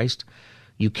love of Christ,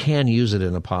 you can use it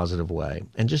in a positive way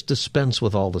and just dispense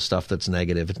with all the stuff that's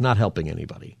negative. It's not helping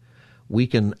anybody. We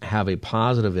can have a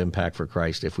positive impact for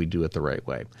Christ if we do it the right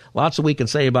way. Lots we can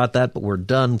say about that, but we're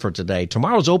done for today.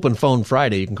 Tomorrow's Open Phone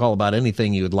Friday. You can call about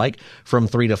anything you would like from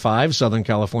 3 to 5, Southern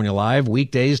California Live,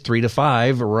 weekdays 3 to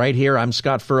 5, right here. I'm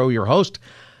Scott Furrow, your host.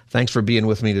 Thanks for being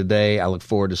with me today. I look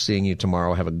forward to seeing you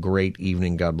tomorrow. Have a great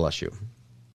evening. God bless you.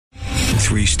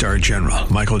 3-star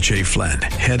General Michael J. Flynn,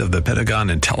 head of the Pentagon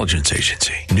Intelligence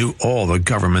Agency, knew all the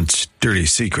government's dirty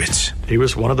secrets. He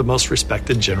was one of the most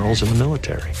respected generals in the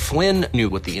military. Flynn knew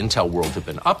what the intel world had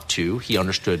been up to. He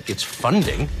understood its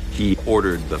funding. He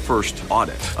ordered the first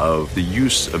audit of the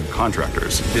use of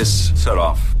contractors. This set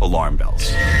off alarm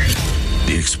bells.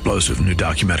 The explosive new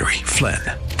documentary, Flynn,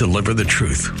 Deliver the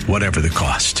Truth, Whatever the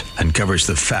Cost, uncovers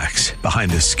the facts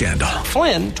behind this scandal.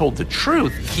 Flynn told the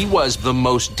truth. He was the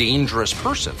most dangerous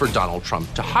person for Donald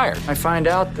Trump to hire. I find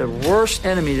out the worst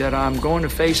enemy that I'm going to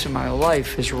face in my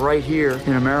life is right here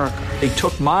in America. They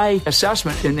took my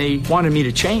assessment and they wanted me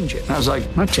to change it. And I was like,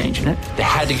 I'm not changing it. They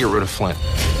had to get rid of Flynn.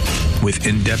 With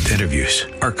in-depth interviews,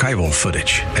 archival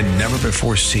footage, and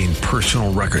never-before-seen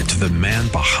personal records of the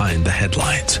man behind the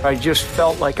headlines. I just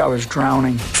felt like I was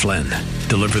drowning. Flynn,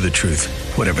 Deliver the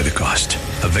Truth, Whatever the Cost.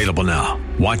 Available now.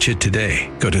 Watch it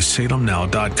today. Go to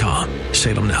salemnow.com.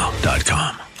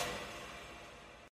 salemnow.com.